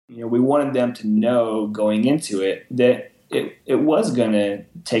We wanted them to know going into it that it was going to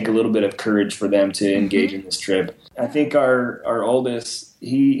take a little bit of courage for them to engage in this trip. I think our oldest,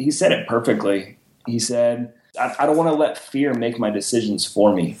 he said it perfectly. He said, I don't want to let fear make my decisions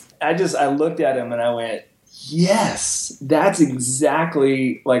for me. I looked at him and I went, yes, that's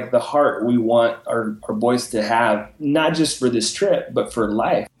exactly like the heart we want our boys to have, not just for this trip, but for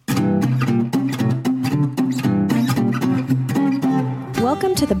life.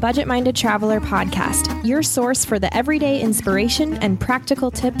 Welcome to the Budget-Minded Traveler podcast, your source for the everyday inspiration and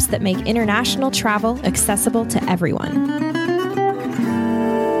practical tips that make international travel accessible to everyone.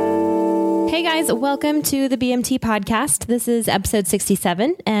 Hey guys, welcome to the BMT podcast. This is episode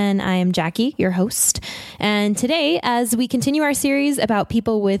 67, and I am Jackie, your host. And today, as we continue our series about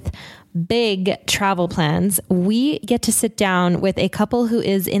people with big travel plans, we get to sit down with a couple who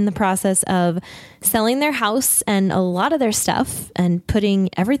is in the process of selling their house and a lot of their stuff and putting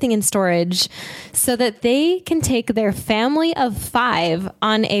everything in storage so that they can take their family of 5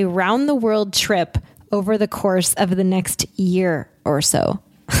 on a round-the-world trip over the course of the next year or so.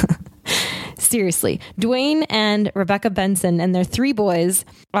 Seriously, Dwayne and Rebecca Benson and their 3 boys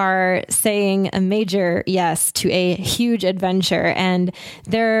are saying a major yes to a huge adventure, and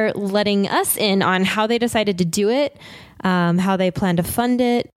they're letting us in on how they decided to do it, how they plan to fund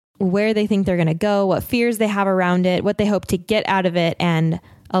it, where they think they're going to go, what fears they have around it, what they hope to get out of it, and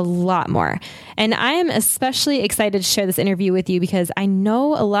a lot more. And I am especially excited to share this interview with you because I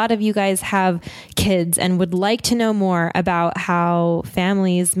know a lot of you guys have kids and would like to know more about how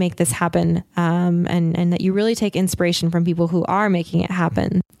families make this happen, and that you really take inspiration from people who are making it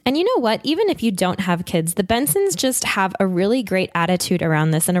happen. And you know what? Even if you don't have kids, the Bensons just have a really great attitude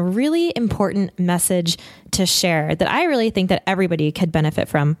around this and a really important message to share that I really think that everybody could benefit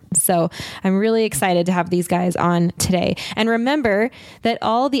from. So I'm really excited to have these guys on today. And remember that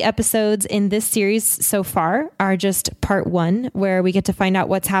all the episodes in this series so far are just part 1, where we get to find out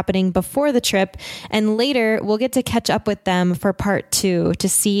what's happening before the trip. And later we'll get to catch up with them for part 2 to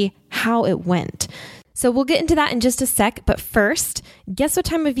see how it went. So we'll get into that in just a sec. But first, guess what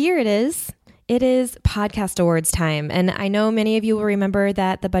time of year it is? It is Podcast Awards time. And I know many of you will remember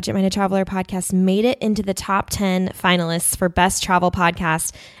that the Budget-Minded Traveler podcast made it into the top 10 finalists for Best Travel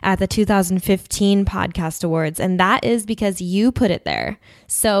Podcast at the 2015 Podcast Awards. And that is because you put it there.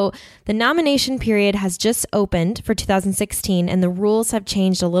 So the nomination period has just opened for 2016, and the rules have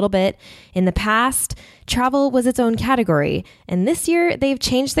changed a little bit. In the past, travel was its own category, and this year they've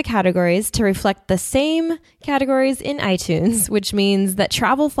changed the categories to reflect the same categories in iTunes, which means that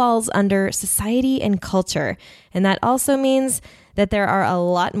travel falls under society and culture. And that also means that there are a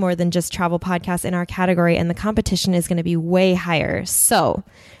lot more than just travel podcasts in our category, and the competition is going to be way higher. So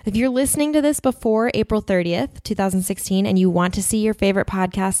if you're listening to this before April 30th, 2016, and you want to see your favorite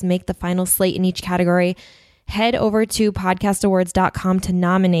podcasts make the final slate in each category, head over to podcastawards.com to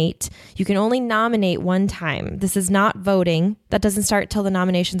nominate. You can only nominate one time. This is not voting. That doesn't start till the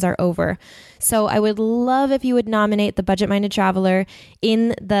nominations are over. So I would love if you would nominate the Budget-Minded Traveler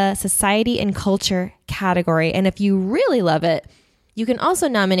in the Society and Culture category. And if you really love it, you can also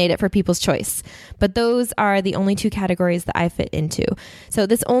nominate it for People's Choice. But those are the only 2 categories that I fit into. So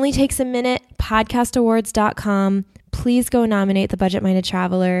this only takes a minute. Podcastawards.com. Please go nominate the Budget-Minded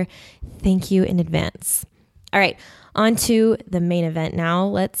Traveler. Thank you in advance. All right, on to the main event now.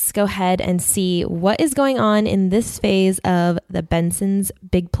 Let's go ahead and see what is going on in this phase of the Bensons'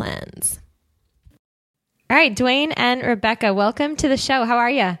 big plans. All right, Dwayne and Rebecca, welcome to the show. How are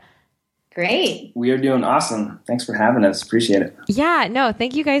you? Great. We are doing awesome. Thanks for having us. Appreciate it. Yeah, no,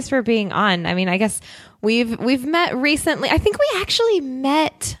 thank you guys for being on. I mean, I guess we've met recently. I think we actually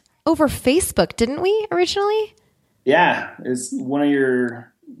met over Facebook, didn't we, originally? Yeah, it's one of your...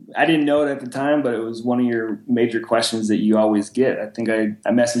 I didn't know it at the time, but it was one of your major questions that you always get. I think I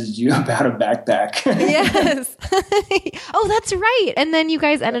messaged you about a backpack. Yes. Oh, that's right. And then you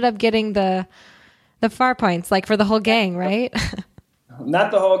guys ended up getting the Farpoints, like for the whole gang, right?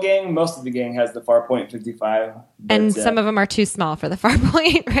 Not the whole gang. Most of the gang has the Farpoint 55. But, and some of them are too small for the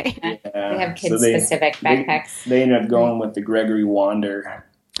Farpoint, right? Yeah, they have kids-specific backpacks. They ended up going with the Gregory Wander.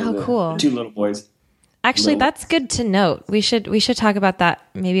 Oh, cool. 2 little boys. Actually, that's good to note. We should talk about that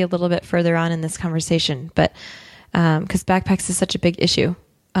maybe a little bit further on in this conversation, but because backpacks is such a big issue.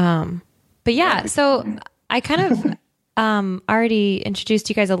 But yeah, so I kind of already introduced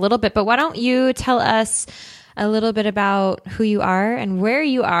you guys a little bit, but why don't you tell us a little bit about who you are and where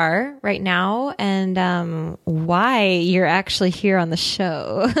you are right now, and why you're actually here on the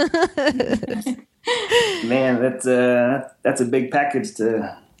show. Man, that's a big package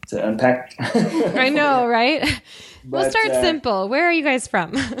to unpack. I know, right? We'll start simple. Where are you guys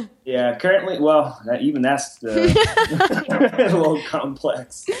from? Yeah, currently, that's a little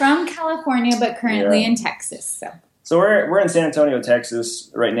complex. From California, but currently in Texas. So we're in San Antonio,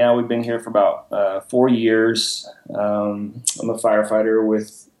 Texas right now. We've been here for about 4 years. I'm a firefighter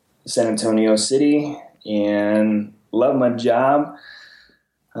with San Antonio City and love my job.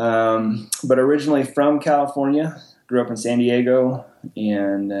 But originally from California, grew up in San Diego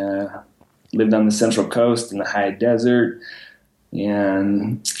and lived on the Central Coast in the high desert,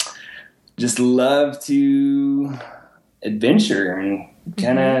 and just love to adventure, and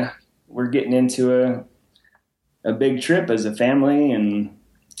kind of we're getting into a big trip as a family, and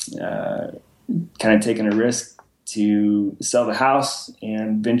kind of taking a risk to sell the house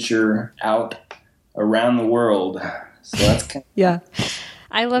and venture out around the world. So that's kind of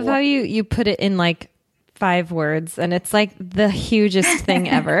I love how you put it in like 5 words, and it's like the hugest thing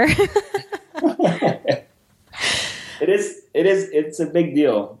ever. It's a big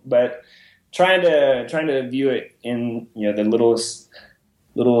deal, but trying to view it in the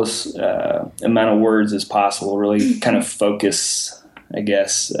littlest amount of words as possible. Really kind of focus, I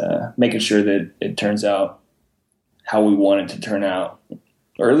guess, making sure that it turns out how we want it to turn out,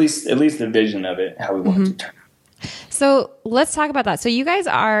 or at least the vision of it, how we want it to turn out. So let's talk about that. So you guys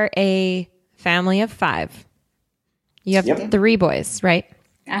are a family of 5. You have 3 boys, right?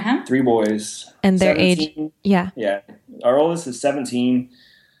 3 boys. And their 17, age? Yeah. Yeah. Our oldest is 17.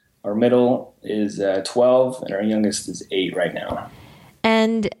 Our middle is 12. And our youngest is 8 right now.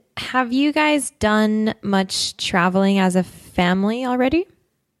 And have you guys done much traveling as a family already?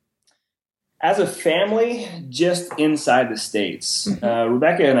 As a family, just inside the States.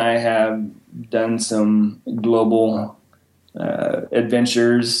 Rebecca and I have done some global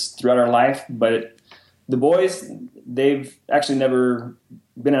adventures throughout our life, but the boys, they've actually never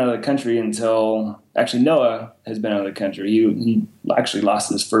been out of the country until actually Noah has been out of the country. He actually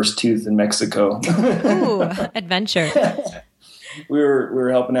lost his first tooth in Mexico. Ooh, adventure. We were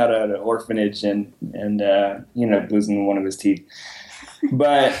helping out at an orphanage and losing one of his teeth.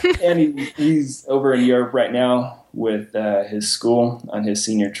 But he's over in Europe right now with his school on his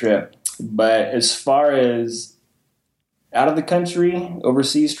senior trip. But as far as out of the country,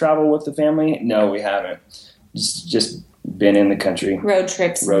 overseas travel with the family, no, we haven't. Just been in the country. Road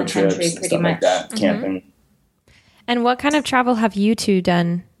trips in the country, pretty much. Like that, camping. And what kind of travel have you two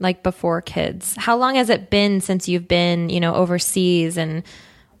done, like before kids? How long has it been since you've been, overseas? And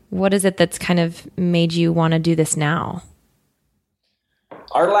what is it that's kind of made you want to do this now?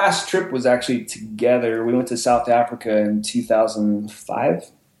 Our last trip was actually together. We went to South Africa in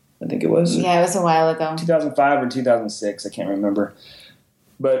 2005, I think it was. Yeah, it was a while ago. 2005 or 2006, I can't remember.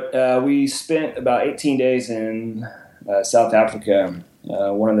 But we spent about 18 days in South Africa,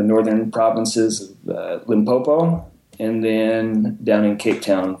 one of the northern provinces of Limpopo, and then down in Cape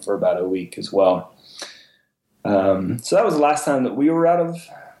Town for about a week as well. So that was the last time that we were out of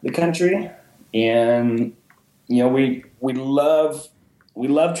the country. And, we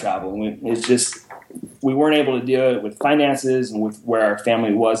love travel. It's just, we weren't able to do it with finances and with where our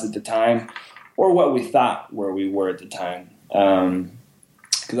family was at the time, or what we thought where we were at the time.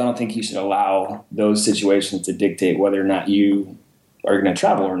 Because I don't think you should allow those situations to dictate whether or not you are going to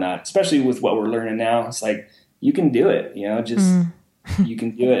travel or not, especially with what we're learning now. It's like, you can do it, you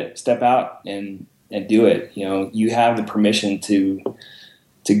can do it. Step out and do it. You have the permission to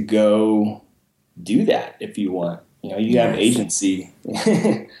go do that if you want. You have agency.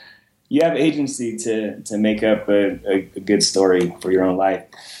 You have agency to make up a good story for your own life.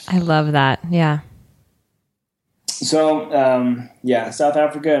 I love that. Yeah. So, South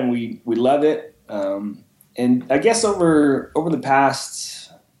Africa, and we love it. And I guess over the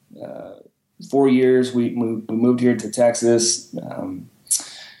past 4 years, we moved here to Texas. And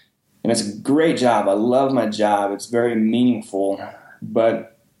it's a great job. I love my job. It's very meaningful.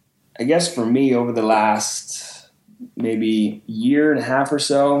 But I guess for me, over the last maybe year and a half or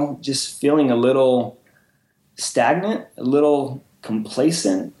so, just feeling a little stagnant, a little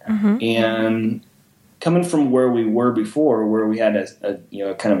complacent, and coming from where we were before, where we had a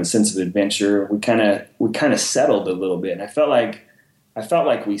kind of a sense of adventure, we kind of settled a little bit, and I felt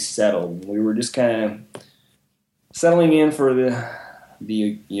like we settled. We were just kind of settling in for the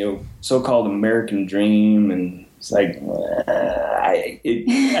so-called American dream, and it's like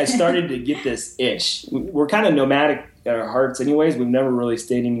I started to get this itch. We're kind of nomadic at our hearts, anyways. We've never really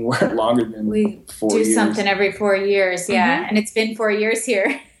stayed anywhere longer than 4 years. We do something every 4 years, and it's been 4 years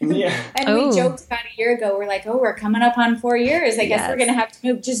here. Yeah, and we joked about a year ago. We're like, we're coming up on 4 years. I guess we're gonna have to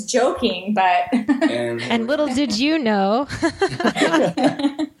move. Just joking, but and little did you know.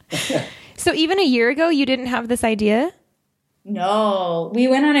 So even a year ago, you didn't have this idea? No, we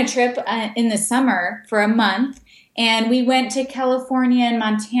went on a trip in the summer for a month, and we went to California and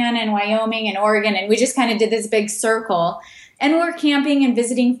Montana and Wyoming and Oregon, and we just kind of did this big circle. And we were camping and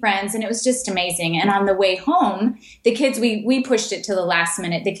visiting friends, and it was just amazing. And on the way home, the kids, we pushed it to the last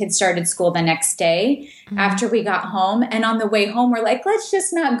minute. The kids started school the next day after we got home. And on the way home, we're like, let's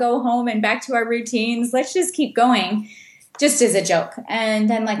just not go home and back to our routines. Let's just keep going, just as a joke. And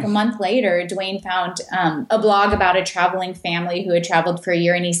then like a month later, Dwayne found a blog about a traveling family who had traveled for a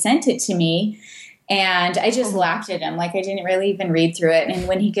year, and he sent it to me. And I just laughed at him. Like, I didn't really even read through it. And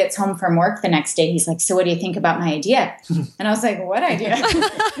when he gets home from work the next day, he's like, so what do you think about my idea? And I was like, what idea?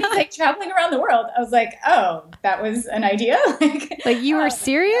 He's like, traveling around the world. I was like, oh, that was an idea? Like you were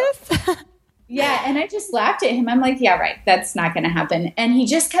serious? Yeah. And I just laughed at him. I'm like, yeah, right. That's not going to happen. And he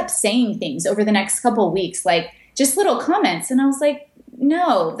just kept saying things over the next couple of weeks, like just little comments. And I was like,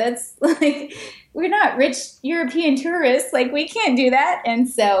 no, that's like, we're not rich European tourists. Like, we can't do that. And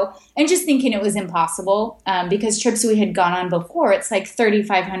so, and just thinking it was impossible because trips we had gone on before, it's like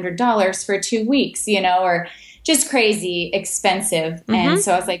 $3,500 for 2 weeks, or just crazy expensive. And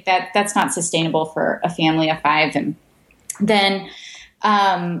so I was like, that's not sustainable for a family of 5. And then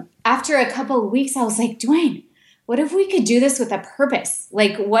after a couple of weeks, I was like, Dwayne, what if we could do this with a purpose?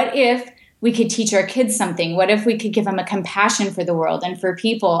 Like, what if we could teach our kids something? What if we could give them a compassion for the world and for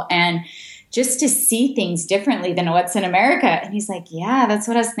people, and just to see things differently than what's in America? And he's like, yeah, that's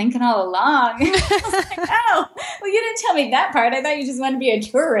what I was thinking all along. I was like, oh, well, you didn't tell me that part. I thought you just wanted to be a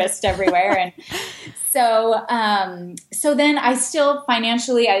tourist everywhere. And so then I still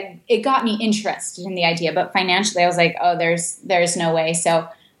financially, it got me interested in the idea, but financially I was like, oh, there's no way. So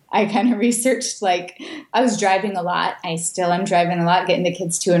I kind of researched, like, I was driving a lot. I still am driving a lot, getting the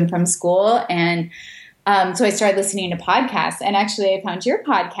kids to and from school. And so I started listening to podcasts, and actually I found your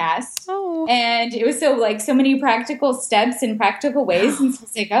podcast. Oh. And it was so many practical steps and practical ways. And so I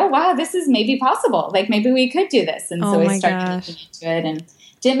was like, oh, wow, this is maybe possible. Like, maybe we could do this. And so I started looking into it, and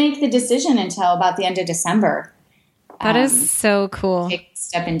didn't make the decision until about the end of December. That is so cool. Take a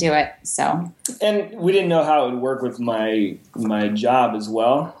step and do it. So, and we didn't know how it would work with my job as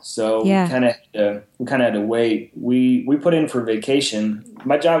well. So we kind of had to wait. We put in for vacation.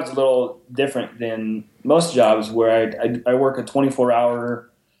 My job is a little different than most jobs, where I work a 24-hour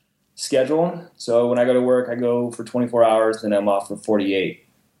schedule. So when I go to work, I go for 24 hours, then I'm off for 48.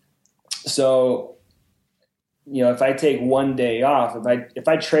 So, if I take one day off, if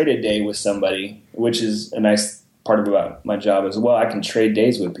I trade a day with somebody, which is a nice part about my job as well, I can trade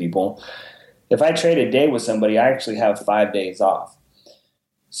days with people. If I trade a day with somebody, I actually have 5 days off.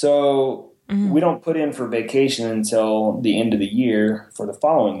 So we don't put in for vacation until the end of the year for the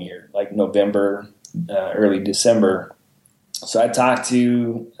following year, like November, early December. So I talked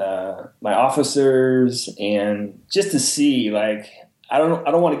to my officers, and just to see, like, I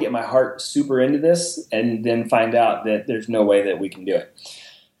don't want to get my heart super into this and then find out that there's no way that we can do it.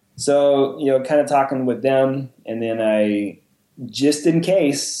 So, kind of talking with them, and then I, just in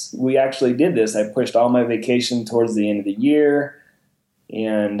case we actually did this, I pushed all my vacation towards the end of the year,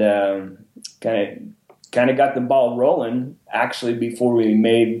 and kind of got the ball rolling actually before we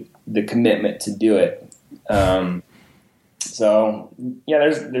made the commitment to do it. So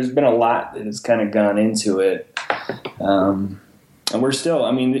there's been a lot that has kind of gone into it, and we're still.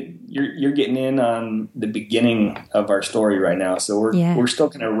 I mean, you're getting in on the beginning of our story right now, so we're still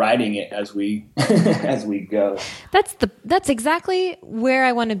kind of writing it as we as we go. That's exactly where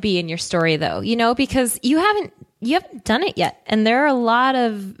I want to be in your story, though. Because you haven't done it yet, and there are a lot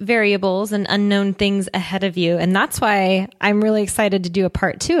of variables and unknown things ahead of you, and that's why I'm really excited to do a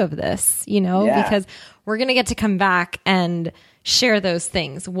part 2 of this. Because we're going to get to come back and share those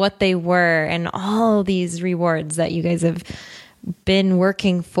things, what they were, and all these rewards that you guys have been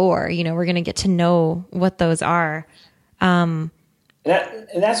working for. We're going to get to know what those are. And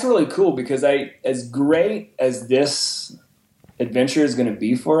that's really cool, because as great as this adventure is going to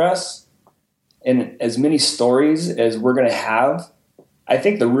be for us, and as many stories as we're going to have, I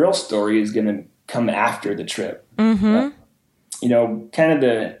think the real story is going to come after the trip.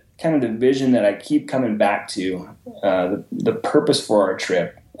 Kind of the vision that I keep coming back to, the purpose for our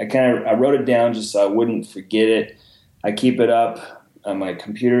trip. I wrote it down just so I wouldn't forget it. I keep it up on my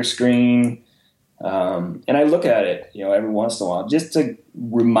computer screen, and I look at it, every once in a while, just to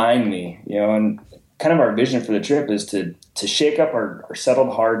remind me, and kind of our vision for the trip is to shake up our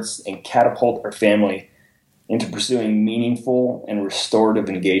settled hearts and catapult our family into pursuing meaningful and restorative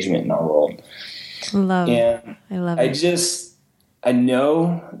engagement in our world. I love it. I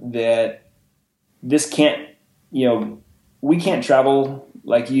know that this can't, we can't travel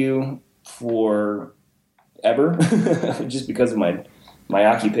like you forever just because of my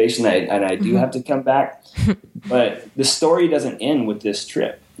occupation. I do have to come back, but the story doesn't end with this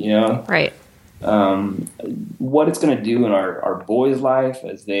trip, Right. What it's going to do in our boys' life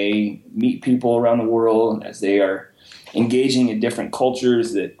as they meet people around the world, as they are engaging in different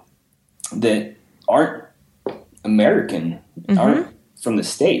cultures that aren't American, aren't from the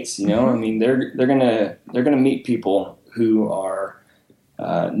States, I mean, they're gonna meet people who are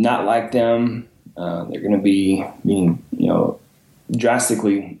not like them. They're gonna be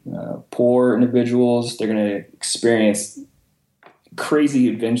drastically poor individuals. They're gonna experience crazy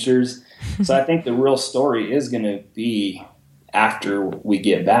adventures. So I think the real story is gonna be after we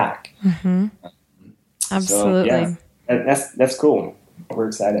get back. Absolutely. So, yeah, that's cool. We're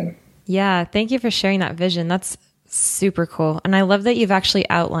excited. Yeah. Thank you for sharing that vision. That's super cool. And I love that you've actually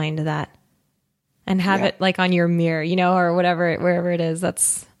outlined that and have it like on your mirror, or whatever, wherever it is. I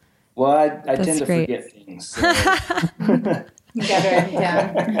tend to great. forget things. So. You got it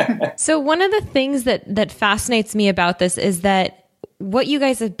down. So one of the things that fascinates me about this is that what you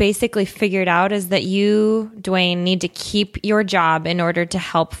guys have basically figured out is that you, Dwayne, need to keep your job in order to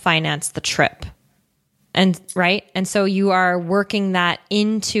help finance the trip. And right. And so you are working that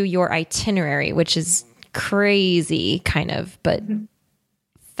into your itinerary, which is crazy kind of, but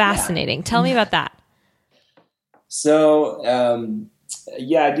fascinating. Yeah. Tell me about that. So,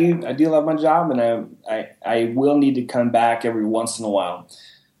 I do love my job, and I will need to come back every once in a while.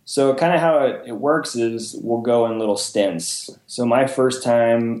 So kind of how it works is we'll go in little stints. So my first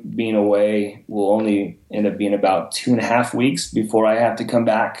time being away will only end up being about 2.5 weeks before I have to come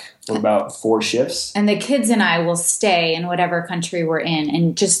back for about 4 shifts. And the kids and I will stay in whatever country we're in,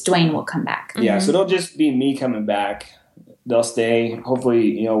 and just Dwayne will come back. Yeah, so it'll just be me coming back. They'll stay.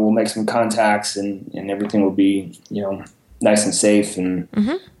 Hopefully, we'll make some contacts and everything will be, nice and safe, and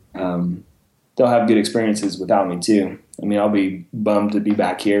they'll have good experiences without me too. I mean, I'll be bummed to be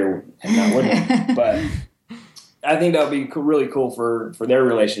back here and not with them, but I think that'll be really cool for their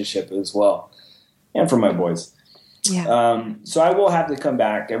relationship as well, and for my boys. Yeah. So I will have to come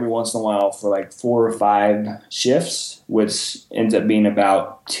back every once in a while for like 4 or 5 shifts, which ends up being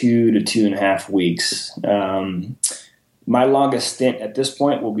about 2 to 2.5 weeks. My longest stint at this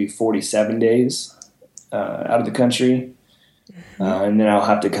point will be 47 days out of the country. And then I'll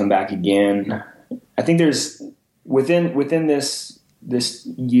have to come back again. I think there's within this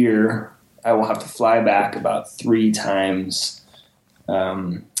year, I will have to fly back about 3 times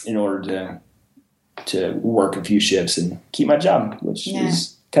in order to work a few shifts and keep my job, which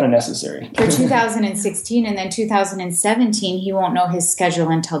is kind of necessary. For 2016 and then 2017, he won't know his schedule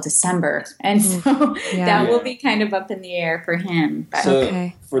until December. And so that will be kind of up in the air for him. But.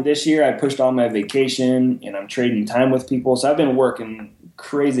 So for this year, I pushed all my vacation and I'm trading time with people. So I've been working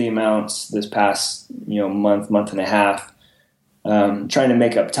crazy amounts this past, month and a half, trying to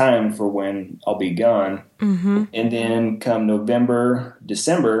make up time for when I'll be gone. And then come November,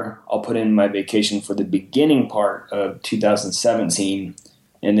 December, I'll put in my vacation for the beginning part of 2017.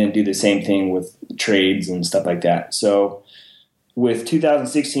 And then do the same thing with trades and stuff like that. So with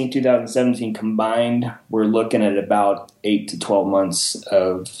 2016, 2017 combined, we're looking at about 8 to 12 months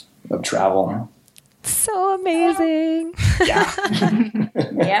of travel. So amazing. Yeah.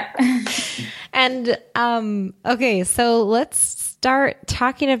 Yep. And, okay, so let's start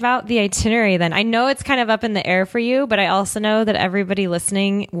talking about the itinerary then. I know it's kind of up in the air for you, but I also know that everybody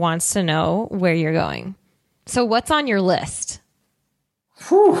listening wants to know where you're going. So what's on your list?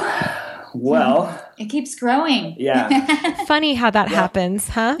 Whew. Well, it keeps growing. Yeah. Funny how that happens,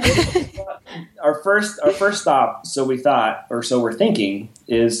 huh? Our first stop, so we're thinking,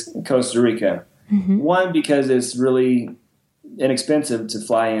 is Costa Rica. One, because it's really inexpensive to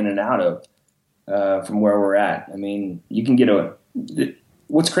fly in and out of from where we're at. I mean, you can get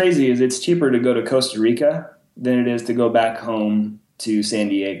what's crazy is it's cheaper to go to Costa Rica than it is to go back home to San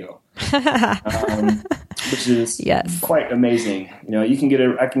Diego. Which is quite amazing. I can get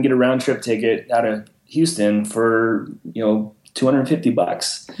a round trip ticket out of Houston for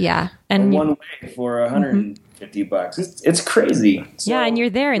 $250. Yeah, and one way for $150. It's crazy. So, and you're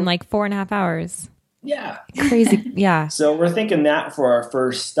there in like 4.5 hours. Yeah, crazy. Yeah. So we're thinking that for our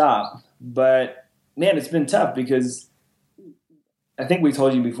first stop, but man, it's been tough because I think we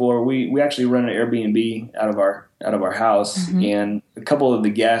told you before we actually run an Airbnb out of our house, and a couple of the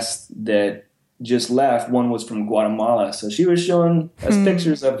guests that just left, one was from Guatemala, so she was showing us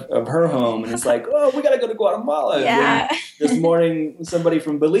pictures of her home, and it's like, oh, we gotta go to Guatemala. Yeah. This morning somebody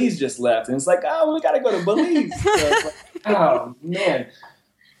from Belize just left, and it's like, oh, we gotta go to Belize. So it's like, oh man.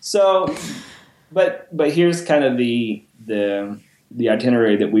 So but here's kind of the the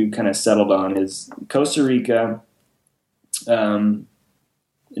itinerary that we've kind of settled on is Costa Rica, and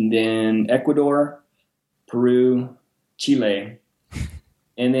then Ecuador, Peru, Chile,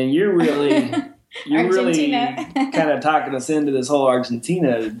 and then you're really kind of talking us into this whole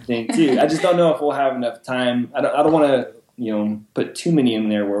Argentina thing too. I just don't know if we'll have enough time. I don't want to put too many in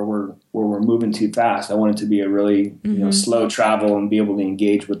there where we're moving too fast. I want it to be a really slow travel and be able to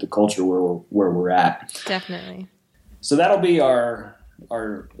engage with the culture where we're at. Definitely. So that'll be our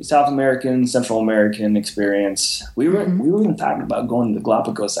South American, Central American experience. We were even talking about going to the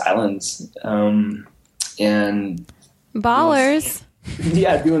Galapagos Islands, and ballers.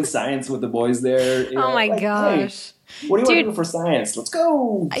 Doing science with the boys there. Oh my gosh. Hey, what do you want to do for science? Let's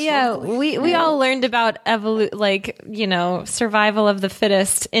go. Yeah, we all learned about survival of the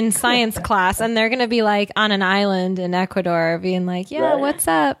fittest in science class, and they're going to be like on an island in Ecuador being like, right. What's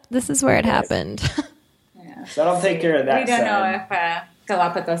up? This is where it happened. Yeah. So I'll take care of that. We don't know if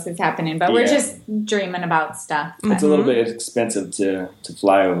Galapagos is happening, but we're just dreaming about stuff. It's a little bit expensive to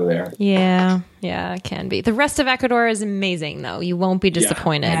fly over there. Yeah, it can be. The rest of Ecuador is amazing, though. You won't be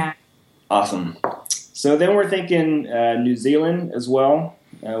disappointed. Yeah. Awesome. So then we're thinking New Zealand as well.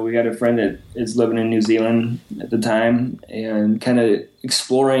 We got a friend that is living in New Zealand at the time and kind of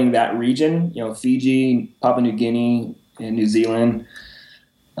exploring that region, Fiji, Papua New Guinea, and New Zealand.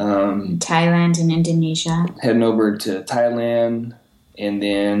 Thailand and Indonesia. Heading over to Thailand. And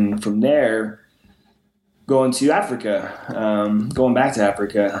then from there, going to Africa, going back to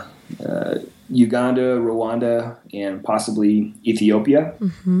Africa, Uganda, Rwanda, and possibly Ethiopia.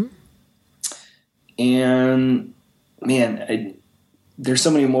 Mm-hmm. And man, there's so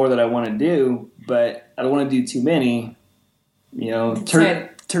many more that I want to do, but I don't want to do too many.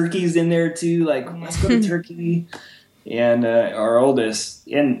 Turkey's in there too. Like, let's go to Turkey. And our oldest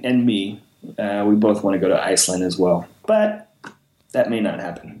and me, we both want to go to Iceland as well. But that may not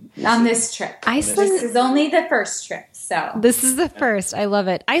happen. On this trip. Iceland is only the first trip, so. This is the first. I love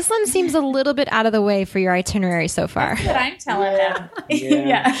it. Iceland seems a little bit out of the way for your itinerary so far. That's what I'm telling them.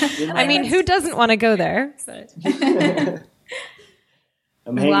 Yeah. I mean, who doesn't want to go there?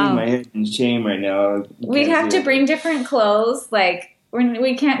 I'm hanging my head in shame right now. We'd have to bring different clothes. Like,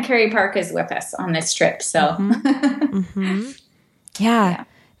 we can't carry parkas with us on this trip, so. Yeah.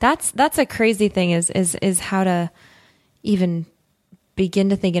 That's a crazy thing is how to even begin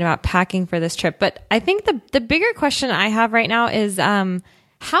to thinking about packing for this trip. But I think the bigger question I have right now is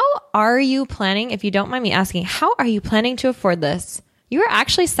how are you planning, if you don't mind me asking, how are you planning to afford this? You are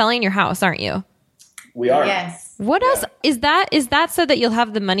actually selling your house, aren't you? We are. Yes. What else is that? Is that so that you'll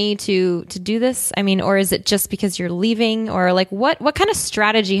have the money to do this? I mean, or is it just because you're leaving, or like what kind of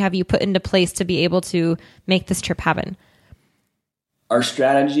strategy have you put into place to be able to make this trip happen? Our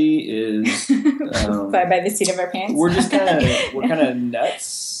strategy is fly by the seat of our pants. We're kind of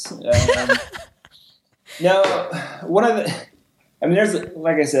nuts. There's,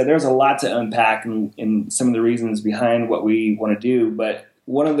 like I said, there's a lot to unpack in some of the reasons behind what we want to do. But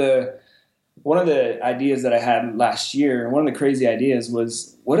one of the ideas that I had last year, one of the crazy ideas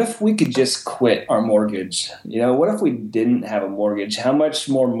was, what if we could just quit our mortgage? What if we didn't have a mortgage? How much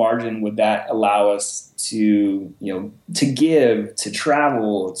more margin would that allow us to give, to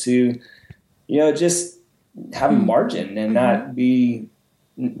travel, to, just have a margin and not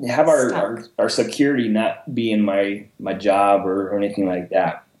have our security not be in my job or anything like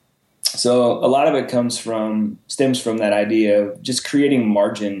that. So a lot of it stems from that idea of just creating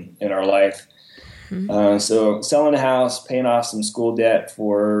margin in our life. So selling a house, paying off some school debt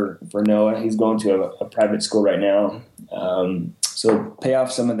for Noah. He's going to a private school right now. So pay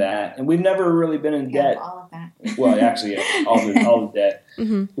off some of that. And we've never really been in debt. All of that. Well, actually, all the debt.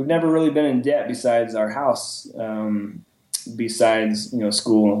 Mm-hmm. We've never really been in debt besides our house, besides,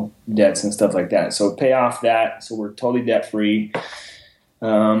 school debts and stuff like that. So pay off that. So we're totally debt free.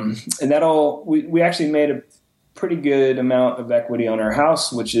 And we actually made a pretty good amount of equity on our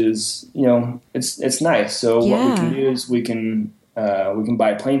house, which is, it's nice. So what we can do is we can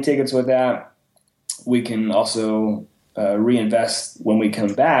buy plane tickets with that. We can also reinvest when we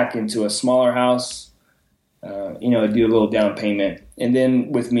come back into a smaller house, do a little down payment. And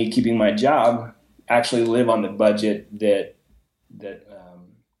then with me keeping my job, actually live on the budget that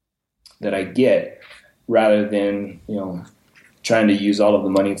I get, rather than, trying to use all of the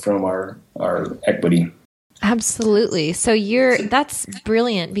money from our equity. Absolutely. So that's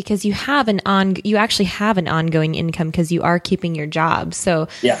brilliant, because you actually have an ongoing income because you are keeping your job. So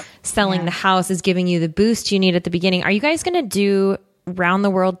selling the house is giving you the boost you need at the beginning. Are you guys going to do round the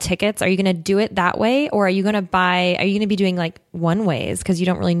world tickets? Are you going to do it that way? Or are you going to be doing like one ways because you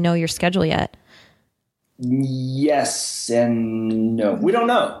don't really know your schedule yet? Yes and no. We don't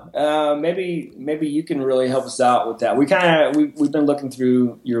know. Maybe you can really help us out with that. We've been looking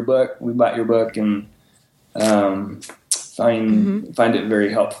through your book. We bought your book and find it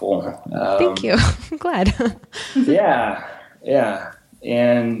very helpful. Thank you. I'm glad. Yeah.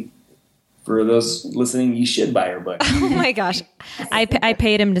 And for those listening, you should buy your book. Oh my gosh. I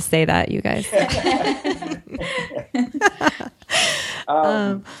paid him to say that, you guys.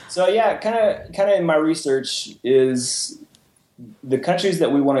 So yeah, kind of in my research is the countries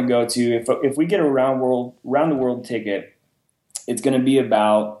that we want to go to. If we get a round the world ticket, it's going to be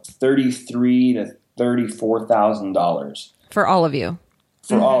about $33,000 to $34,000 for all of you.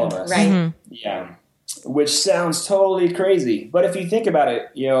 For all of us, right? Mm-hmm. Yeah, which sounds totally crazy, but if you think about it,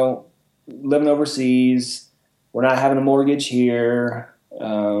 living overseas, we're not having a mortgage here.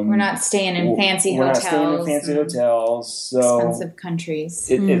 We're not staying in fancy hotels. So expensive countries.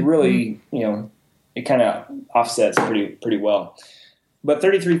 It really, it kind of offsets pretty well. But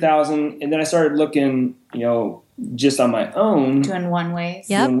 33,000, and then I started looking, just on my own, doing one ways,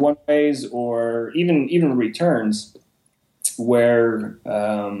 or even returns, where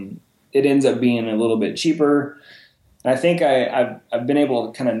it ends up being a little bit cheaper. And I think I've been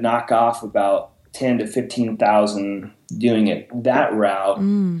able to kind of knock off about 10 to 15,000 doing it that route.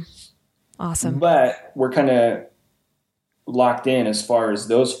 Awesome. But we're kind of locked in as far as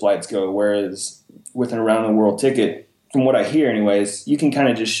those flights go. Whereas with an around the world ticket, from what I hear anyways, you can kind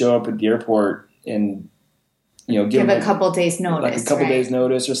of just show up at the airport and, give a couple days notice, like a couple days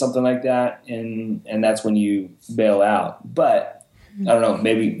notice or something like that. And that's when you bail out. But I don't know,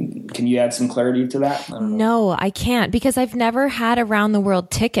 maybe can you add some clarity to that? I don't know. No, I can't, because I've never had a round the world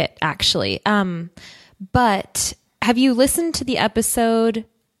ticket actually. But have you listened to the episode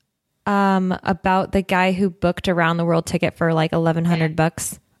about the guy who booked a round the world ticket for like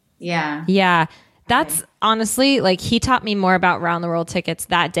 $1,100? Yeah. Yeah. That's honestly, like, he taught me more about round the world tickets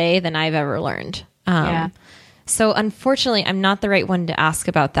that day than I've ever learned. So unfortunately, I'm not the right one to ask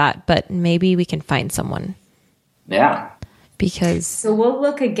about that, but maybe we can find someone. Yeah. So we'll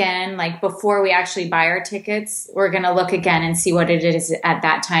look again, like before we actually buy our tickets, we're going to look again and see what it is at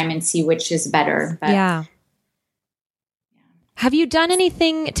that time and see which is better. But yeah. Have you done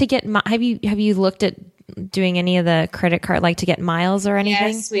anything to get, have you looked at doing any of the credit card, like to get miles or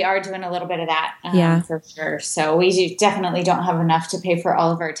anything? Yes, we are doing a little bit of that. For sure. So we definitely don't have enough to pay for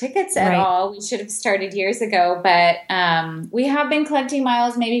all of our tickets at all. We should have started years ago, but we have been collecting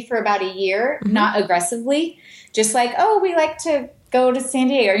miles maybe for about a year, not aggressively. Just like, we like to go to San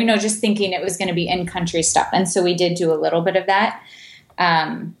Diego, or, just thinking it was going to be in-country stuff. And so we did do a little bit of that.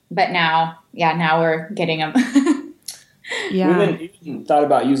 But now we're getting them. Yeah. We even thought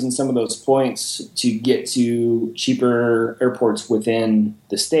about using some of those points to get to cheaper airports within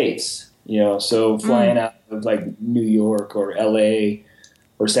the States, so flying out of like New York or LA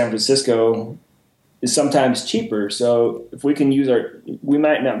or San Francisco is sometimes cheaper. So if we can we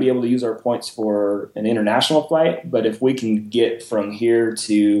might not be able to use our points for an international flight, but if we can get from here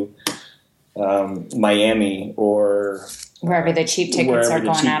to Miami or wherever the cheap tickets are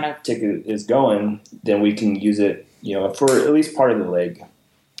going out of, ticket is going, then we can use it, for at least part of the leg.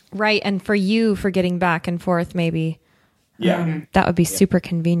 Right. And for you, for getting back and forth, maybe. Yeah. That would be super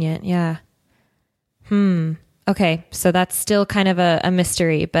convenient. Yeah. Okay. So that's still kind of a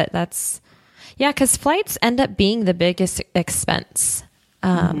mystery, but because flights end up being the biggest expense.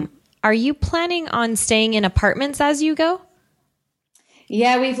 Are you planning on staying in apartments as you go?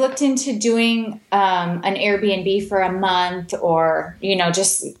 Yeah, we've looked into doing an Airbnb for a month, or,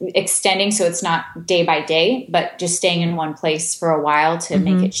 just extending so it's not day by day, but just staying in one place for a while to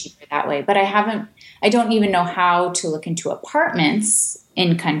make it cheaper that way. But I don't even know how to look into apartments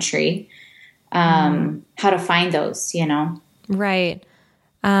in country, how to find those, Right.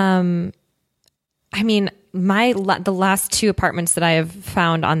 I mean, the last two apartments that I have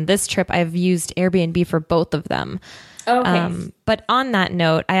found on this trip, I've used Airbnb for both of them. Okay. But on that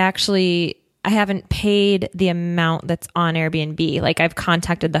note, I haven't paid the amount that's on Airbnb. Like, I've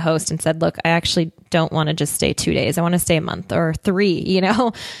contacted the host and said, look, I actually don't want to just stay 2 days. I want to stay a month or 3,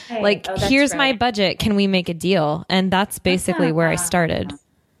 Hey, here's my budget. Can we make a deal? And that's basically where I started.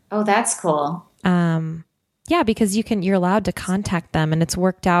 Oh, that's cool. Yeah, because you're allowed to contact them, and it's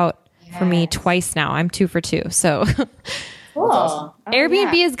worked out for me twice now. I'm 2 for 2. So cool. Awesome.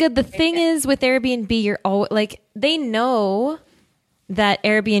 Airbnb is good. The thing is with Airbnb, you're all like, they know that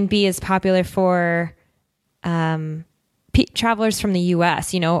Airbnb is popular for travelers from the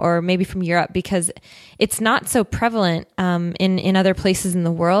US, or maybe from Europe, because it's not so prevalent in other places in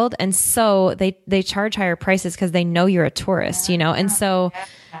the world. And so they charge higher prices because they know you're a tourist, and so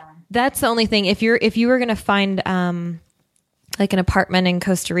that's the only thing. If you were going to find like an apartment in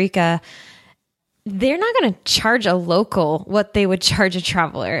Costa Rica, they're not going to charge a local what they would charge a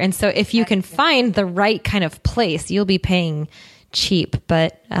traveler. And so if you can find the right kind of place, you'll be paying cheap.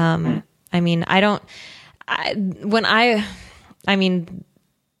 But I mean,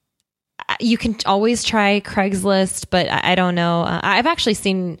 you can always try Craigslist, but I don't know. I've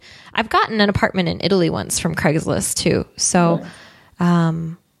gotten an apartment in Italy once from Craigslist too. So,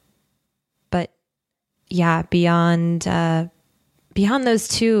 but yeah, beyond those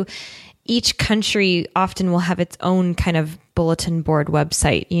two, each country often will have its own kind of bulletin board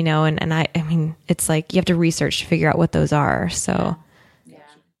website, you know, and I mean, it's like you have to research to figure out what those are. So,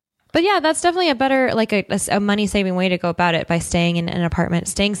 but yeah, that's definitely a better, like a money saving way to go about it, by staying in an apartment,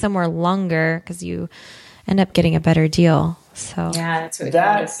 staying somewhere longer, because you end up getting a better deal. So yeah, that's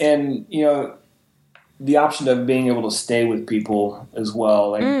what and you know, the option of being able to stay with people as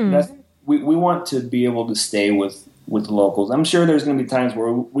well. Like we want to be able to stay with locals. I'm sure there's going to be times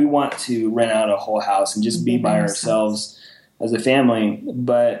where we want to rent out a whole house and just be by ourselves as a family.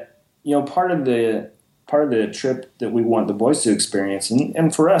 But you know, part of the trip that we want the boys to experience,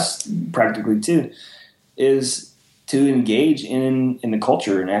 and for us practically too, is to engage in the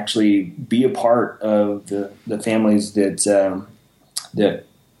culture and actually be a part of the families that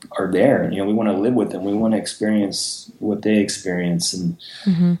are there. And, you know, we want to live with them. We want to experience what they experience. And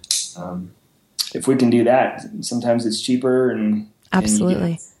if we can do that, sometimes it's cheaper and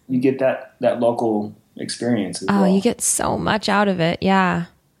absolutely, and you get that local experience as well. You get so much out of it. Yeah,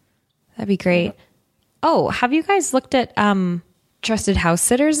 that'd be great. Oh, have you guys looked at trusted house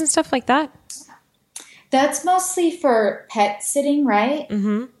sitters and stuff like that? That's mostly for pet sitting, right?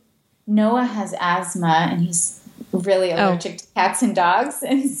 Mm-hmm. Noah has asthma, and he's really allergic to cats and dogs,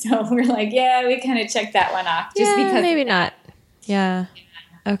 and so we're like, yeah, we kind of checked that one off, just because maybe not. Yeah.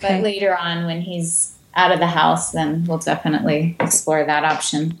 Okay. But later on, when he's out of the house, then we'll definitely explore that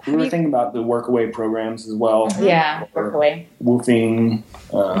option. We were thinking about the workaway programs as well. Yeah, workaway, woofing.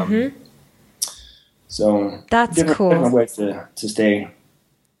 So that's cool. Different ways to stay.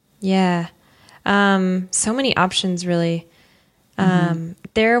 Yeah. So many options, really.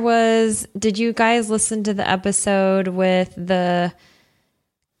 Did you guys listen to the episode with the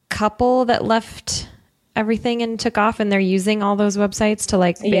couple that left everything and took off, and they're using all those websites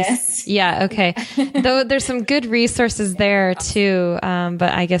to yes. Yeah. Okay. Though there's some good resources there too.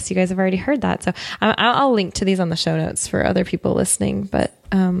 But I guess you guys have already heard that. So I'll link to these on the show notes for other people listening, but,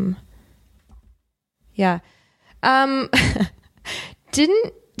 yeah.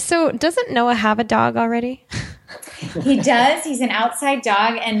 Doesn't Noah have a dog already? He does. He's an outside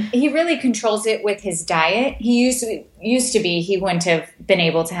dog, and he really controls it with his diet. He used to be, he wouldn't have been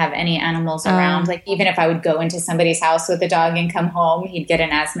able to have any animals around. Like, even if I would go into somebody's house with a dog and come home, he'd get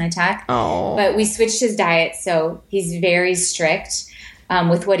an asthma attack. Oh. But we switched his diet, so he's very strict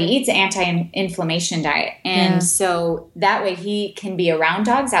with what he eats, anti-inflammation diet. And so that way he can be around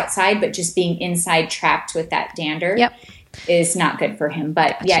dogs outside, but just being inside trapped with that dander. Yep. Is not good for him.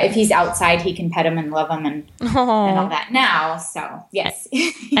 But yeah, if he's outside, he can pet him and love him and all that now. So yes.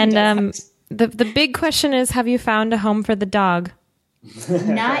 And the big question is, have you found a home for the dog?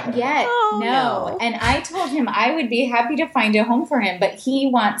 Not yet. No. And I told him I would be happy to find a home for him, but he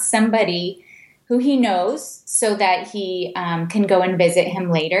wants somebody who he knows so that he can go and visit him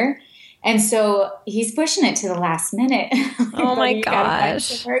later. And so he's pushing it to the last minute. Oh my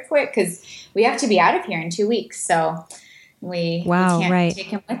gosh. Very quick, because we have to be out of here in 2 weeks. So we can't take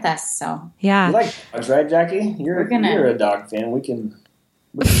him with us. So yeah, you like dogs, right, Jackie? You're a dog fan. We can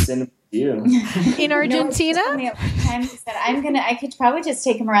send him to you in Argentina. He said, I could probably just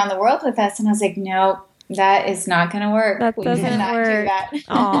take him around the world with us, and I was like, no, that is not going to work. That doesn't work.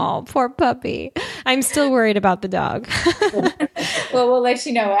 Oh, poor puppy. I'm still worried about the dog. Well, we'll let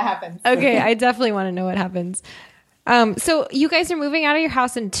you know what happens. Okay, I definitely want to know what happens. So you guys are moving out of your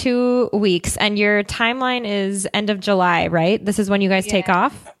house in 2 weeks, and your timeline is end of July, right? This is when you guys take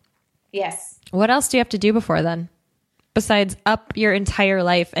off? Yes. What else do you have to do before then? Besides up your entire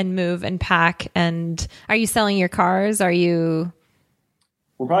life and move and pack, and are you selling your cars? Are you...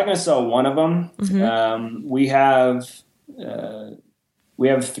 We're probably going to sell one of them. Mm-hmm. We have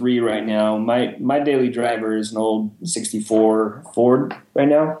 3 right now. My daily driver is an old 64 Ford right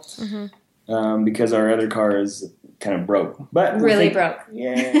now, because our other car is kind of broke. But really broke.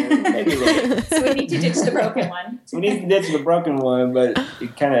 Yeah, maybe a little. So we need to ditch the broken one. But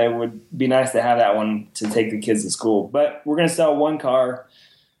it kind of would be nice to have that one to take the kids to school. But we're going to sell one car.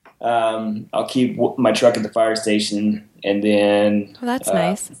 I'll keep my truck at the fire station, and then that's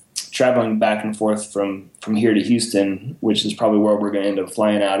nice. traveling back and forth from here to Houston, which is probably where we're going to end up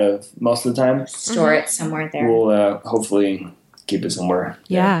flying out of most of the time. Store it somewhere there. We'll hopefully keep it somewhere.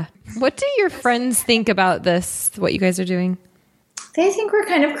 Yeah. What do your friends think about this, what you guys are doing? They think we're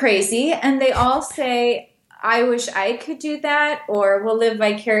kind of crazy, and they all say, I wish I could do that, or we'll live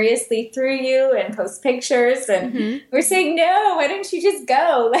vicariously through you and post pictures. And we're saying, no, why don't you just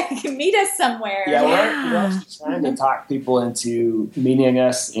go? Like, meet us somewhere. Yeah, we're actually trying to talk people into meeting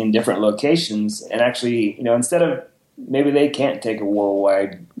us in different locations. And actually, instead of, maybe they can't take a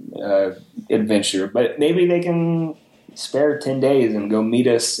worldwide adventure, but maybe they can spare 10 days and go meet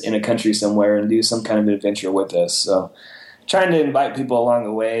us in a country somewhere and do some kind of adventure with us. So trying to invite people along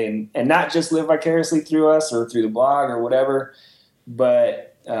the way and not just live vicariously through us or through the blog or whatever,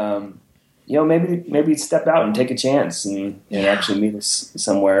 but, maybe step out and take a chance and actually meet us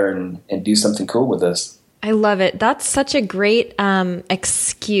somewhere and do something cool with us. I love it. That's such a great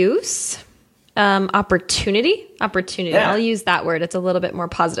excuse, opportunity. Yeah. I'll use that word. It's a little bit more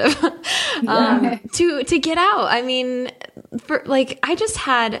positive to get out. I mean, I just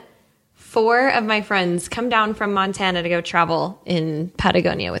had 4 of my friends come down from Montana to go travel in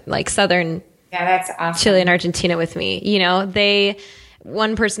Patagonia with southern that's awesome. Chile and Argentina with me.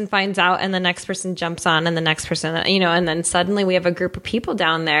 One person finds out and the next person jumps on and the next person, and then suddenly we have a group of people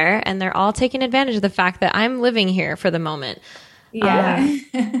down there and they're all taking advantage of the fact that I'm living here for the moment. Yeah.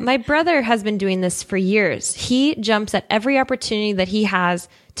 My brother has been doing this for years. He jumps at every opportunity that he has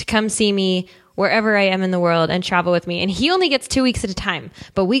to come see me wherever I am in the world and travel with me. And he only gets 2 weeks at a time,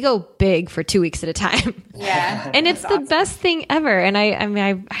 but we go big for 2 weeks at a time. Yeah. And it's the best thing ever. And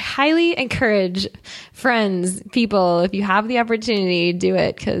I highly encourage friends, people, if you have the opportunity, do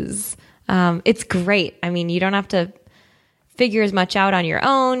it because it's great. I mean, you don't have to figure as much out on your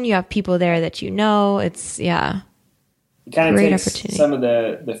own. You have people there that It's, It kind of takes some of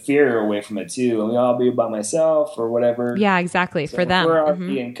the fear away from it too. I mean, I'll be by myself or whatever. Yeah, exactly. So for them, if we're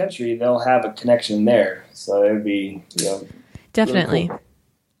already in country, they'll have a connection there. So it would be definitely. Really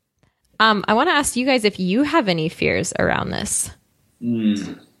cool. I want to ask you guys if you have any fears around this.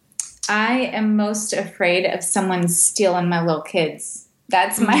 I am most afraid of someone stealing my little kids.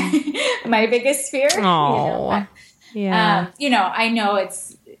 That's my biggest fear. Oh, yeah. I know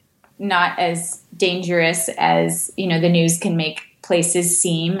it's not as dangerous as the news can make places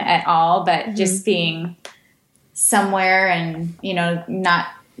seem at all, but just being somewhere and not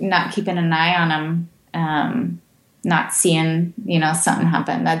keeping an eye on them, not seeing something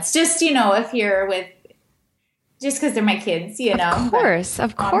happen. That's just if you're with just because they're my kids, Of course.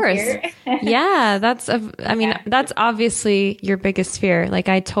 Yeah, that's obviously your biggest fear.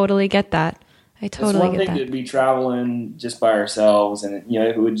 I totally get that. It's one thing to be traveling just by ourselves, and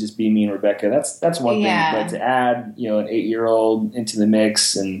if it would just be me and Rebecca, that's one thing. But to add an 8-year-old into the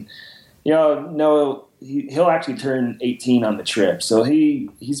mix, and he'll actually turn 18 on the trip, so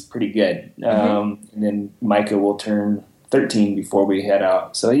he's pretty good. And then Micah will turn 13 before we head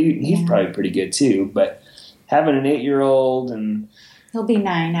out, so he's probably pretty good too. But having an 8-year-old and he'll be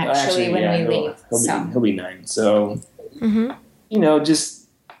 9 actually when we leave. He'll be 9. So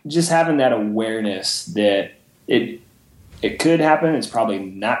just having that awareness that it could happen. It's probably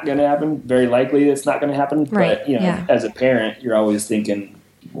not going to happen. Very likely it's not going to happen. Right. But, as a parent, you're always thinking,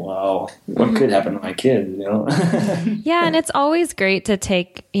 wow, what could happen to my kid, Yeah, and it's always great to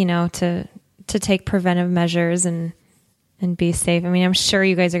take, to take preventive measures and be safe. I mean, I'm sure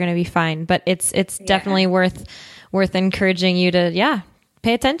you guys are going to be fine, but it's definitely worth encouraging you to,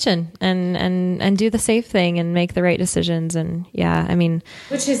 pay attention and do the safe thing and make the right decisions. And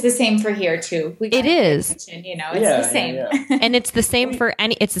which is the same for here too. It is, it's the same. And it's the same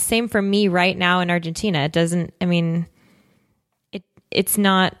it's the same for me right now in Argentina. It doesn't, it's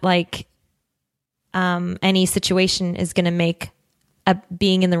not like, any situation is going to make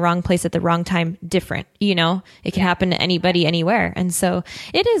being in the wrong place at the wrong time different. It can happen to anybody anywhere. And so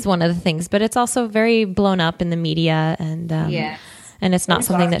it is one of the things, but it's also very blown up in the media and, and it's not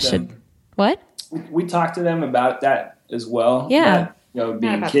something that should. What? We talked to them about that as well. Yeah.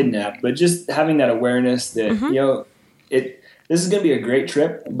 Being kidnapped, but just having that awareness that this is going to be a great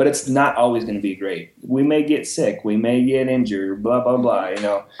trip, but it's not always going to be great. We may get sick, we may get injured, blah blah blah.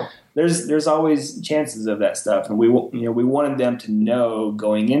 There's always chances of that stuff, and we wanted them to know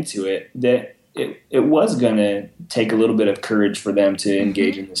going into it that it was going to take a little bit of courage for them to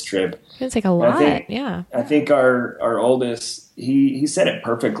engage in this trip. It's going to take a lot. I think our oldest, he said it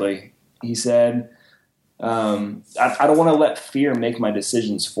perfectly. He said, I don't want to let fear make my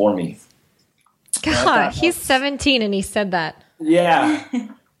decisions for me. God, he's 17 and he said that. Yeah.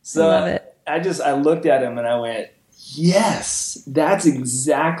 So I love it. I looked at him and I went, Yes, that's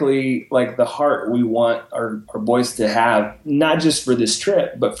exactly like the heart we want our boys to have, not just for this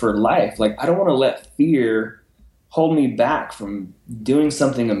trip, but for life. Like, I don't want to let fear hold me back from doing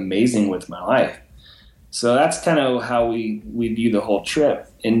something amazing with my life. So that's kind of how we view the whole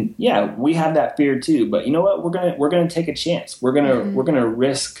trip. And yeah, we have that fear too, but you know what? We're gonna take a chance. We're gonna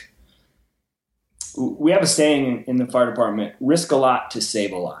risk. We have a saying in the fire department: risk a lot to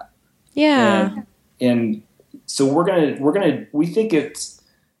save a lot. Yeah. And so we think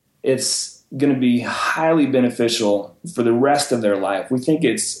it's gonna be highly beneficial for the rest of their life. We think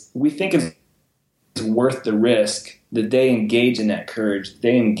it's worth the risk that they engage in that courage,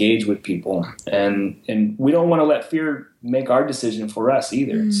 they engage with people, and we don't want to let fear make our decision for us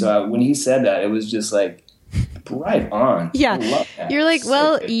either. Mm. So when he said that, it was just like, right on. Yeah. I love that. You're like,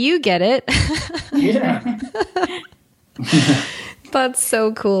 well, good. You get it. Yeah. That's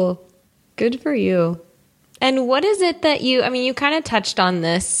so cool. Good for you. And what is it that you kind of touched on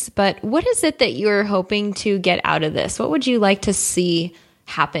this, but what is it that you're hoping to get out of this? What would you like to see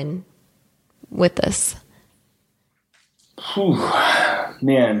happen with this? Whew,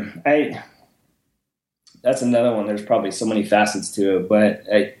 man, that's another one. There's probably so many facets to it, but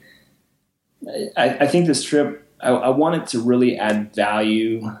I think this trip, I want it to really add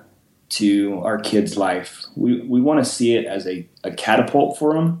value to our kids' life. We want to see it as a catapult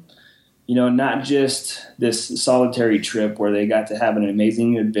for them, not just this solitary trip where they got to have an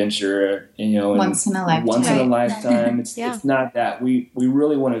amazing adventure, once in a lifetime. It's not that. We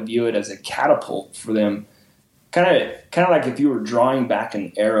really want to view it as a catapult for them. Kind of like if you were drawing back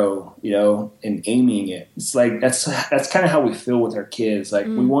an arrow, and aiming it. It's like that's kind of how we feel with our kids. Like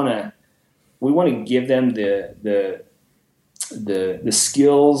we want to give them the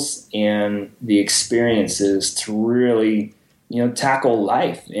skills and the experiences to really, tackle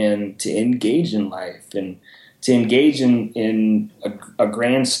life and to engage in life and to engage in a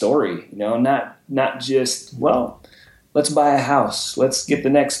grand story. Not just, well, let's buy a house. Let's get the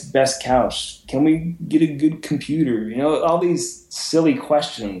next best couch. Can we get a good computer? All these silly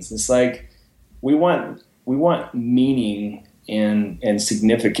questions. It's like we want meaning and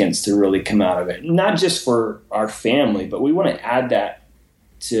significance to really come out of it. Not just for our family, but we want to add that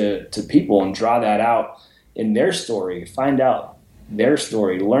to people and draw that out in their story. Find out their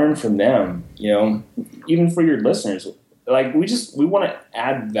story. Learn from them. Even for your listeners. Like we want to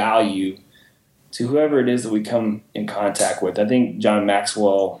add value to whoever it is that we come in contact with. I think John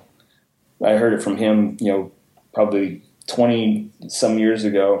Maxwell, I heard it from him, probably 20 some years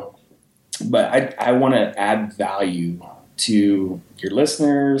ago, but I want to add value to your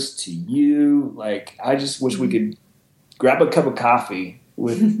listeners, to you. Like, I just wish we could grab a cup of coffee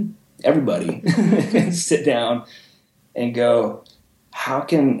with everybody and sit down and go, how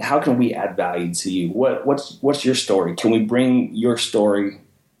can we add value to you? What's your story? Can we bring your story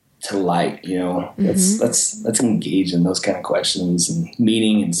to light? Let's engage in those kind of questions and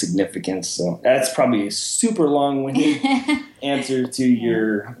meaning and significance. So that's probably a super long-winded answer to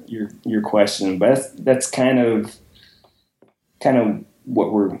your question, but that's kind of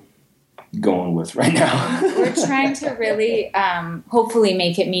what we're going with right now. We're trying to really hopefully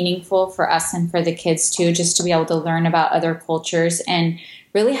make it meaningful for us and for the kids too, just to be able to learn about other cultures and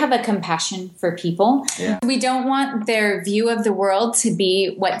really have a compassion for people. Yeah. We don't want their view of the world to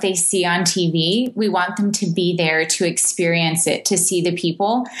be what they see on TV. We want them to be there to experience it, to see the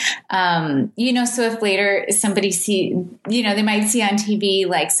people. So if later somebody they might see on TV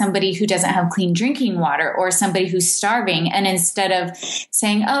like somebody who doesn't have clean drinking water or somebody who's starving. And instead of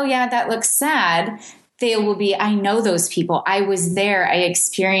saying, oh yeah, that looks sad, they will be, I know those people. I was there. I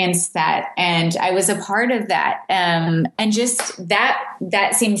experienced that. And I was a part of that. And just that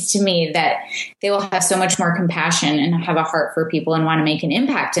seems to me that they will have so much more compassion and have a heart for people and want to make an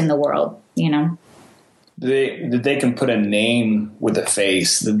impact in the world, That they can put a name with a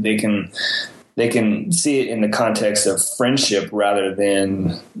face, that they can see it in the context of friendship rather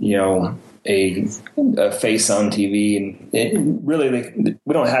than, a face on TV. And it really,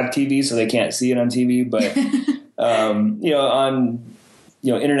 we don't have TV, so they can't see it on TV, but, on,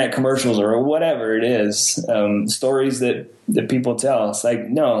 internet commercials or whatever it is, stories that people tell. It's like,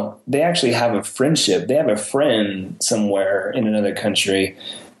 no, they actually have a friendship. They have a friend somewhere in another country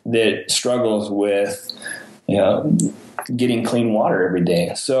that struggles with, getting clean water every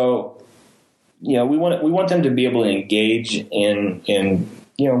day. So, we want them to be able to engage in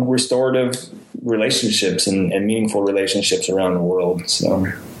restorative relationships and meaningful relationships around the world. So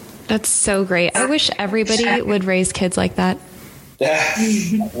that's so great. I wish everybody would raise kids like that.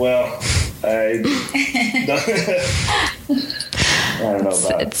 Well, I don't know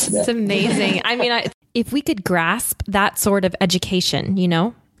about it's amazing. I mean, if we could grasp that sort of education, you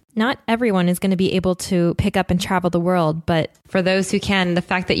know, not everyone is going to be able to pick up and travel the world, but for those who can, the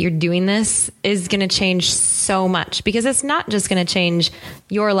fact that you're doing this is going to change so much, because it's not just going to change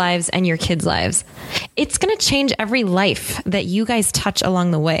your lives and your kids' lives. It's going to change every life that you guys touch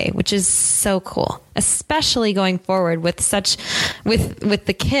along the way, which is so cool, especially going forward with with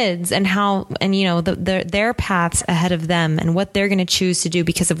the kids and how, and you know, their paths ahead of them and what they're going to choose to do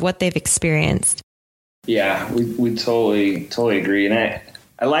because of what they've experienced. Yeah, we totally agree. And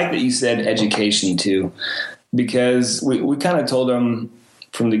I like that you said education too, because we kind of told them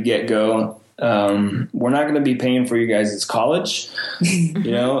from the get-go, we're not going to be paying for you guys' college.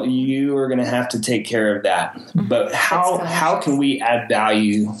 You know, you are going to have to take care of that. But how can we add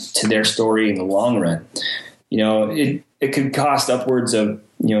value to their story in the long run? You know, it could cost upwards of,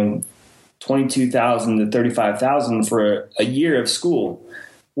 you know, $22,000 to $35,000 for a year of school,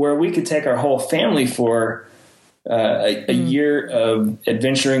 where we could take our whole family for a year of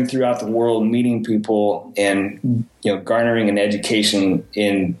adventuring throughout the world, meeting people, and, you know, garnering an education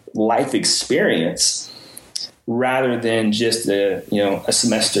in life experience rather than just a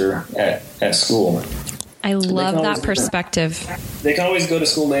semester at school. I love that perspective. They can always go to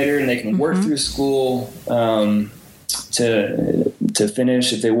school later, and they can work through school to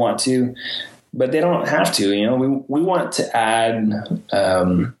finish if they want to. But they don't have to, you know, we want to add,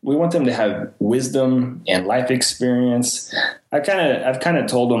 we want them to have wisdom and life experience. I've kind of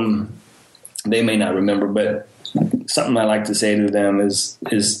told them, they may not remember, but something I like to say to them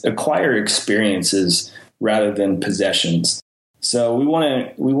is acquire experiences rather than possessions. So we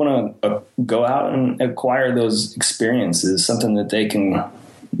want to go out and acquire those experiences, something that they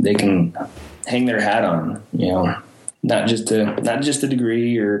can hang their hat on, you know. Not just a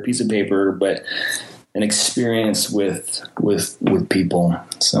degree or a piece of paper, but an experience with people.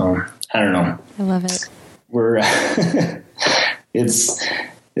 So I don't know. I love it. We're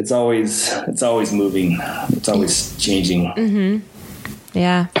it's always moving. It's always changing. Mm-hmm.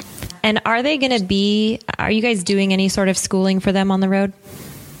 Yeah. And are you guys doing any sort of schooling for them on the road?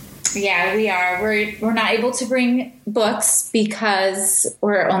 Yeah, we are. We're not able to bring books because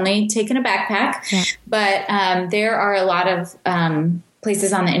we're only taking a backpack. Yeah. But there are a lot of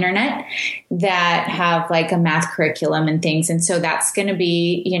places on the internet that have like a math curriculum and things. And so that's going to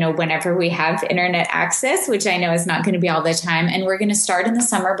be, you know, whenever we have internet access, which I know is not going to be all the time. And we're going to start in the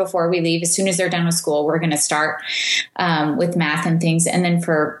summer before we leave. As soon as they're done with school, we're going to start with math and things. And then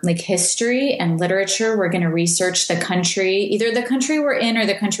for like history and literature, we're going to research the country, either the country we're in or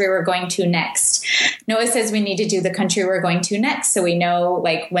the country we're going to next. Noah says we need to do the country we're going to next. So we know,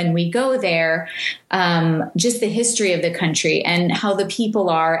 like, when we go there, just the history of the country and how the people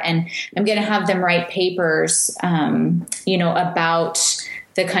are. And I'm going to have them write papers, you know, about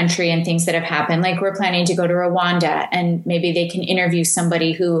the country and things that have happened. Like, we're planning to go to Rwanda, and maybe they can interview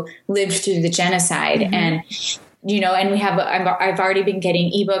somebody who lived through the genocide. And, you know, and I've already been getting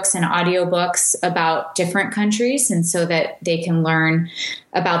ebooks and audiobooks about different countries, and so that they can learn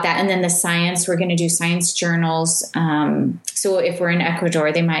about that. And then the science, we're going to do science journals. So if we're in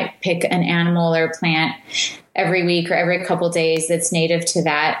Ecuador, they might pick an animal or plant every week or every couple days that's native to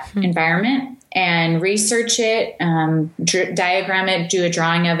that environment, and research it, diagram it, do a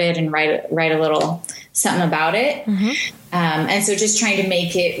drawing of it, and write a little something about it. And so just trying to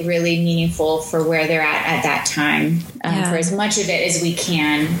make it really meaningful for where they're at that time, for as much of it as we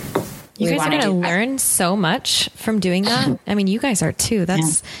can. You guys are going to learn so much from doing that. I mean, you guys are too.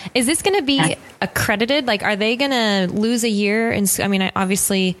 Is this going to be accredited? Like, are they going to lose a year? I mean,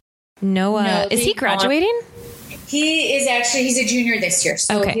 obviously Noah, is he graduating? He is actually, he's a junior this year.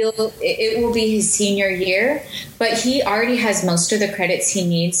 So it will be his senior year, but he already has most of the credits he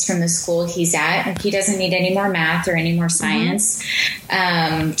needs from the school he's at. And he doesn't need any more math or any more science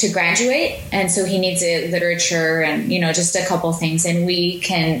to graduate. And so he needs literature and, you know, just a couple things. And we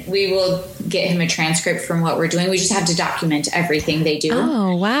will get him a transcript from what we're doing. We just have to document everything they do.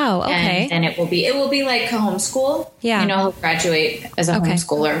 Oh, wow. Okay. And it will be like a homeschool. Yeah. You know, he'll graduate as a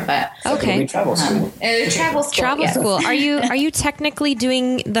homeschooler, but travel school. Travel school. Are you technically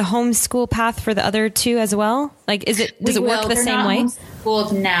doing the homeschool path for the other two as well? Like, does it work the same way?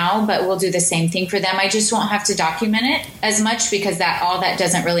 Homeschooled now, but we'll do the same thing for them. I just won't have to document it as much because that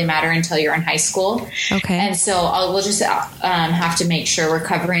doesn't really matter until you're in high school. Okay. And so we'll just have to make sure we're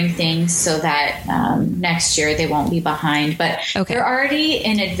covering things so that next year they won't be behind. But they're already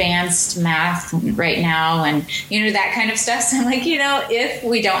in advanced math right now, and you know, that kind of stuff. So I'm like, you know, if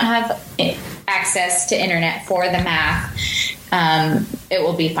we don't have access to internet for the math, it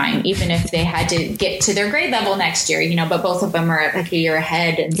will be fine, even if they had to get to their grade level next year, you know, but both of them are like a year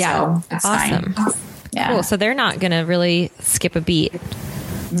ahead. And so it's awesome. Fine. Cool. So they're not going to really skip a beat.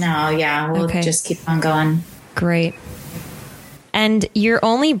 No, yeah. We'll just keep on going. Great. And you're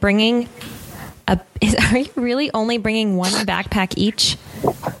only bringing are you really only bringing one backpack each?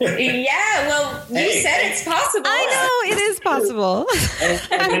 Yeah, well, you said it's possible. I know, it is possible.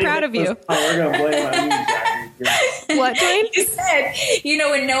 I'm proud of you. We're going to blame on you, Jackie. What, Dwayne? You said,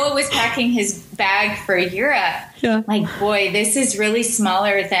 when Noah was packing his bag for Europe, like, boy, this is really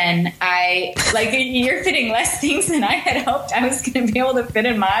smaller than you're fitting less things than I had hoped I was going to be able to fit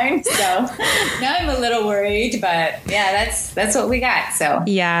in mine. So now I'm a little worried, but yeah, that's what we got. So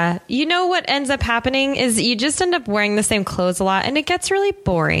yeah, what ends up happening is you just end up wearing the same clothes a lot, and it gets really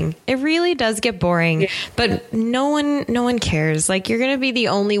boring. It really does get boring, but no one cares. Like, you're going to be the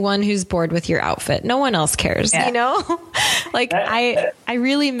only one who's bored with your outfit. No one else cares, Like, I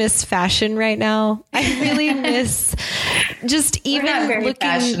really miss fashion right now. I really miss just even looking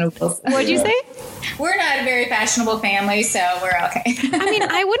fashionable. What'd you say? We're not a very fashionable family, so we're okay. I mean,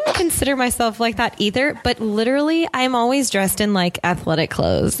 I wouldn't consider myself like that either, but literally I'm always dressed in like athletic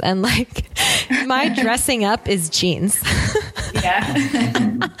clothes, and like my dressing up is jeans.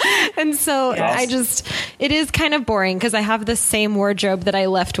 Yeah. And so it is kind of boring because I have the same wardrobe that I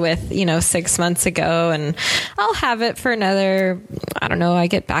left with, 6 months ago, and I'll have it for another, I don't know, I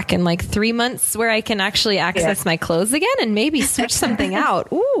get back in like 3 months where I can actually access my clothes again and maybe switch something out.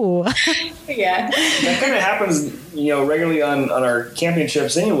 Ooh. Yeah. That kind of happens, regularly on our camping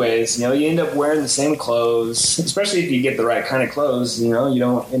trips anyways. You end up wearing the same clothes, especially if you get the right kind of clothes, you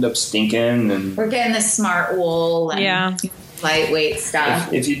don't end up stinking. And we're getting the smart wool and lightweight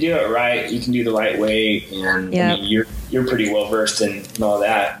stuff. If you do it right, you can do the lightweight, and I mean, you're pretty well versed in all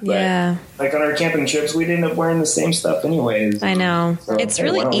that. But like on our camping trips, we'd end up wearing the same stuff anyways. I know. So, it's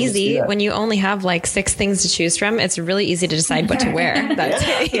really easy when you only have like 6 things to choose from. It's really easy to decide what to wear that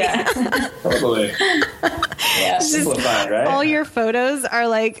day. Yeah. Totally. Yeah. Simplified, right? All your photos are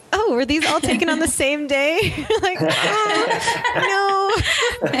like, oh, were these all taken on the same day? You're like, no.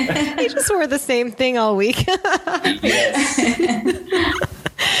 I just wore the same thing all week.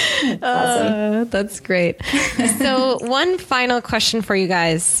 That's great. So one final question for you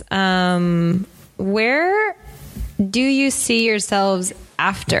guys. Where do you see yourselves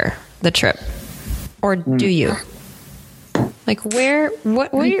after the trip? Or do you? Like where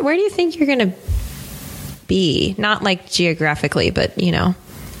do you think you're going to be? Not like geographically, but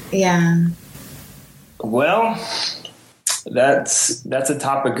Yeah. Well, that's a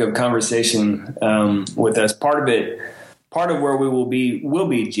topic of conversation with us. Part of where we will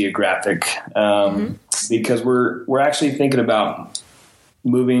be geographic, because we're actually thinking about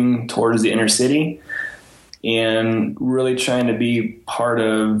moving towards the inner city and really trying to be part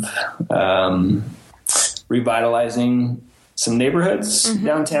of revitalizing some neighborhoods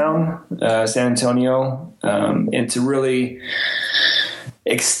downtown San Antonio, and to really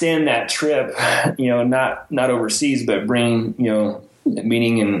extend that trip, not overseas, but bring,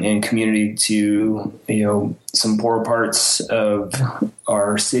 meaning and community to, some poorer parts of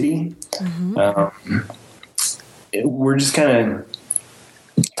our city. We're just kind of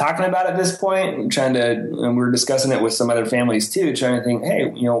talking about it at this point, and we're discussing it with some other families too, trying to think, hey,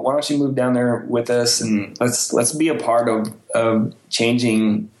 why don't you move down there with us, and let's be a part of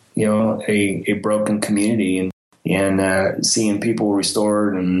changing, a broken community, and seeing people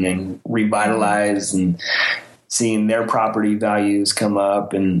restored and revitalized, and seeing their property values come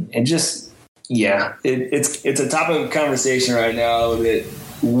up, and just, it's a topic of conversation right now that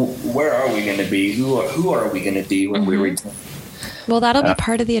where are we going to be? Who are we going to be when we return? Well, that'll be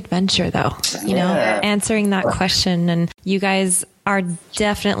part of the adventure, though, answering that question. And you guys are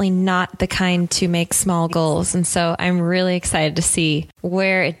definitely not the kind to make small goals. And so I'm really excited to see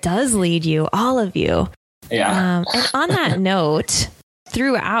where it does lead you, all of you. Yeah. And on that note,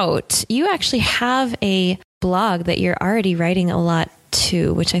 throughout, you actually have a blog that you're already writing a lot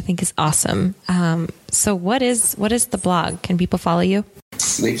to, which I think is awesome. So what is the blog? Can people follow you?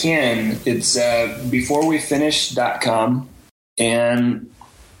 They can. It's beforewefinish.com. And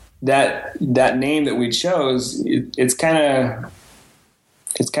that name that we chose, it's kind of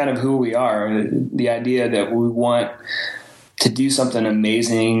who we are. The idea that we want to do something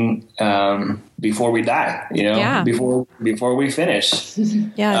amazing before we die, before we finish.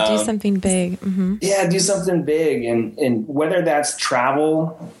 Yeah, do something big. Mm-hmm. Yeah, do something big, and whether that's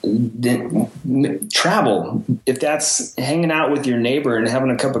travel. If that's hanging out with your neighbor and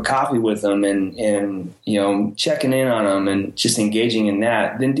having a cup of coffee with them, and checking in on them and just engaging in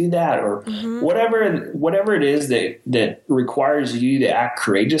that, then do that, or whatever it is that requires you to act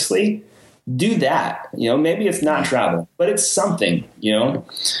courageously. Do that. Maybe it's not travel, but it's something.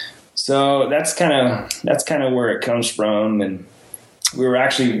 So that's kind of where it comes from. And we were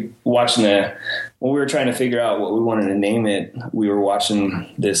actually watching when we were trying to figure out what we wanted to name it, we were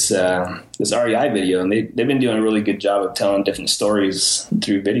watching this REI video, and they've been doing a really good job of telling different stories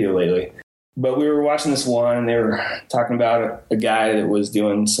through video lately. But we were watching this one, and they were talking about a guy that was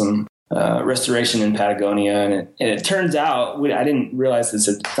doing some restoration in Patagonia, and it turns out, I didn't realize this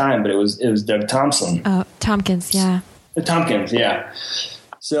at the time, but it was Doug Thompson. Oh, Tompkins, yeah. Tompkins, yeah.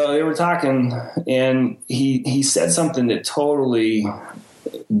 So they were talking, and he said something that totally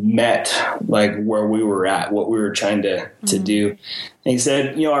met like where we were at, what we were trying to do. And he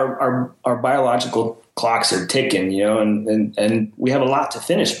said, our biological clocks are ticking, and we have a lot to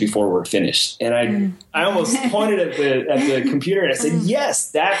finish before we're finished. And I almost pointed at the computer and I said,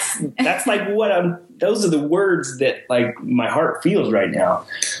 yes, that's like those are the words that like my heart feels right now.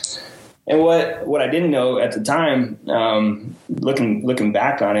 And what I didn't know at the time, looking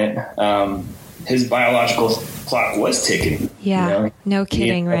back on it, his biological clock was ticking. Yeah, no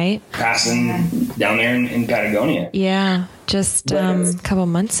kidding, right? Passing down there in Patagonia. Yeah, just a couple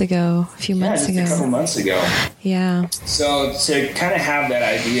months ago, a few months ago. A couple months ago. Yeah. So to kind of have that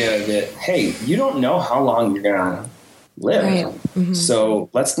idea that, hey, you don't know how long you're going to live. Right. Mm-hmm. So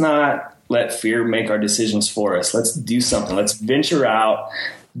let's not let fear make our decisions for us. Let's do something. Let's venture out.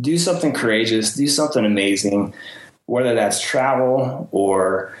 Do something courageous, do something amazing, whether that's travel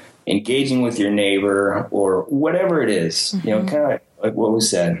or engaging with your neighbor or whatever it is, kind of like what we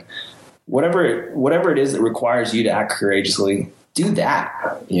said, whatever it is that requires you to act courageously, do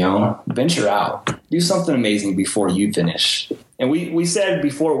that, venture out, do something amazing before you finish. And we said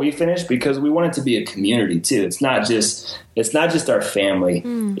before we finish because we want it to be a community too. It's not just our family.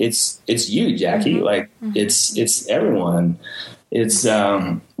 It's you, Jackie. Like it's everyone. It's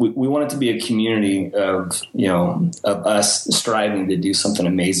we want it to be a community of us striving to do something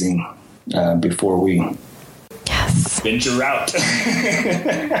amazing before we venture out.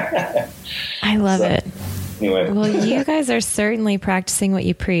 I love it. Anyway, well, you guys are certainly practicing what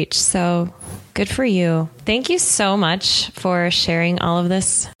you preach, so good for you. Thank you so much for sharing all of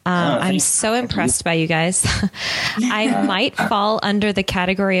this. I'm so impressed by you guys. I might fall under the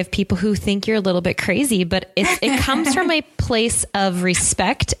category of people who think you're a little bit crazy, but it comes from a place of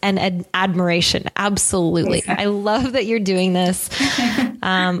respect and admiration. Absolutely. I love that you're doing this.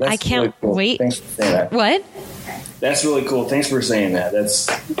 I can't really cool. wait. Thanks for saying that. What? That's really cool. Thanks for saying that. That's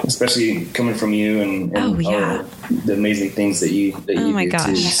especially coming from you and all the amazing things that you oh my do gosh.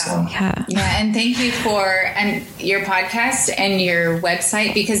 too. So. Yeah, and thank you for your podcast and your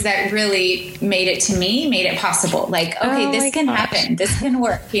website, because that really made it possible. Like, okay, this can happen. This can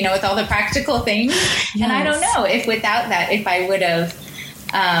work, with all the practical things. Yes. And I don't know if without that, if I would have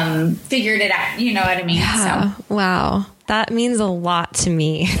figured it out. You know what I mean? Yeah. So. Wow. That means a lot to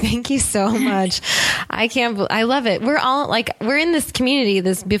me. Thank you so much. I love it. We're all we're in this community,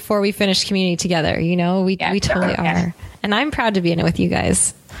 this before we finish community together, we totally are. And I'm proud to be in it with you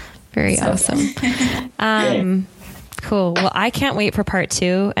guys. Very awesome. Cool. Well, I can't wait for part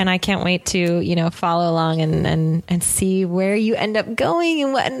 2, and I can't wait to, follow along and see where you end up going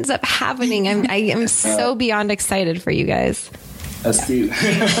and what ends up happening. I am so beyond excited for you guys. Us too.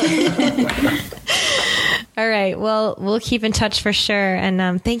 All right. Well, we'll keep in touch for sure.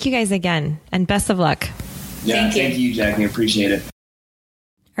 And thank you guys again. And best of luck. Yeah, thank you, Jackie. Appreciate it.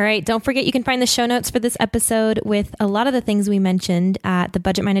 All right. Don't forget, you can find the show notes for this episode with a lot of the things we mentioned at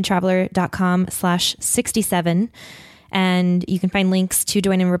thebudgetmindedtraveler.com/67. And you can find links to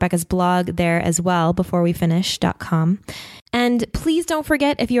Dwayne and Rebecca's blog there as well, beforewefinish.com. And please don't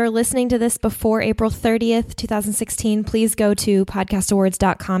forget, if you are listening to this before April 30th, 2016, please go to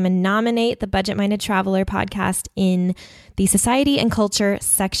podcastawards.com and nominate the Budget Minded Traveler podcast in the Society and Culture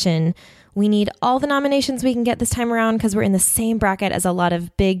section. We need all the nominations we can get this time around because we're in the same bracket as a lot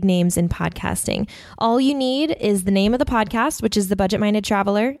of big names in podcasting. All you need is the name of the podcast, which is The Budget Minded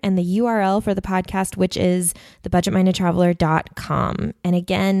Traveler, and the URL for the podcast, which is thebudgetmindedtraveler.com. And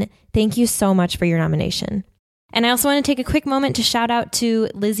again, thank you so much for your nomination. And I also want to take a quick moment to shout out to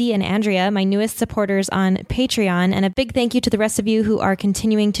Lizzie and Andrea, my newest supporters on Patreon, and a big thank you to the rest of you who are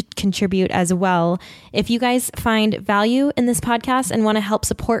continuing to contribute as well. If you guys find value in this podcast and want to help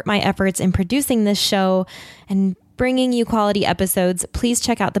support my efforts in producing this show and bringing you quality episodes, please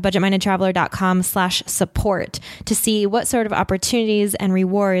check out thebudgetmindedtraveler.com/support to see what sort of opportunities and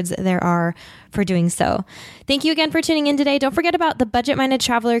rewards there are for doing so. Thank you again for tuning in today. Don't forget about the Budget Minded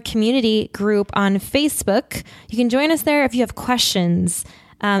Traveler community group on Facebook. You can join us there if you have questions.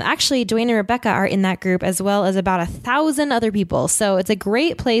 Actually, Dwayne and Rebecca are in that group, as well as about 1,000 other people. So it's a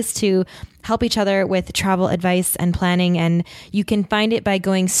great place to help each other with travel advice and planning. And you can find it by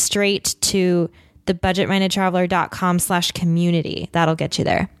going straight to thebudgetmindedtraveler.com/community. That'll get you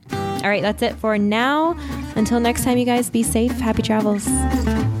there. All right, that's it for now. Until next time, you guys, be safe. Happy travels.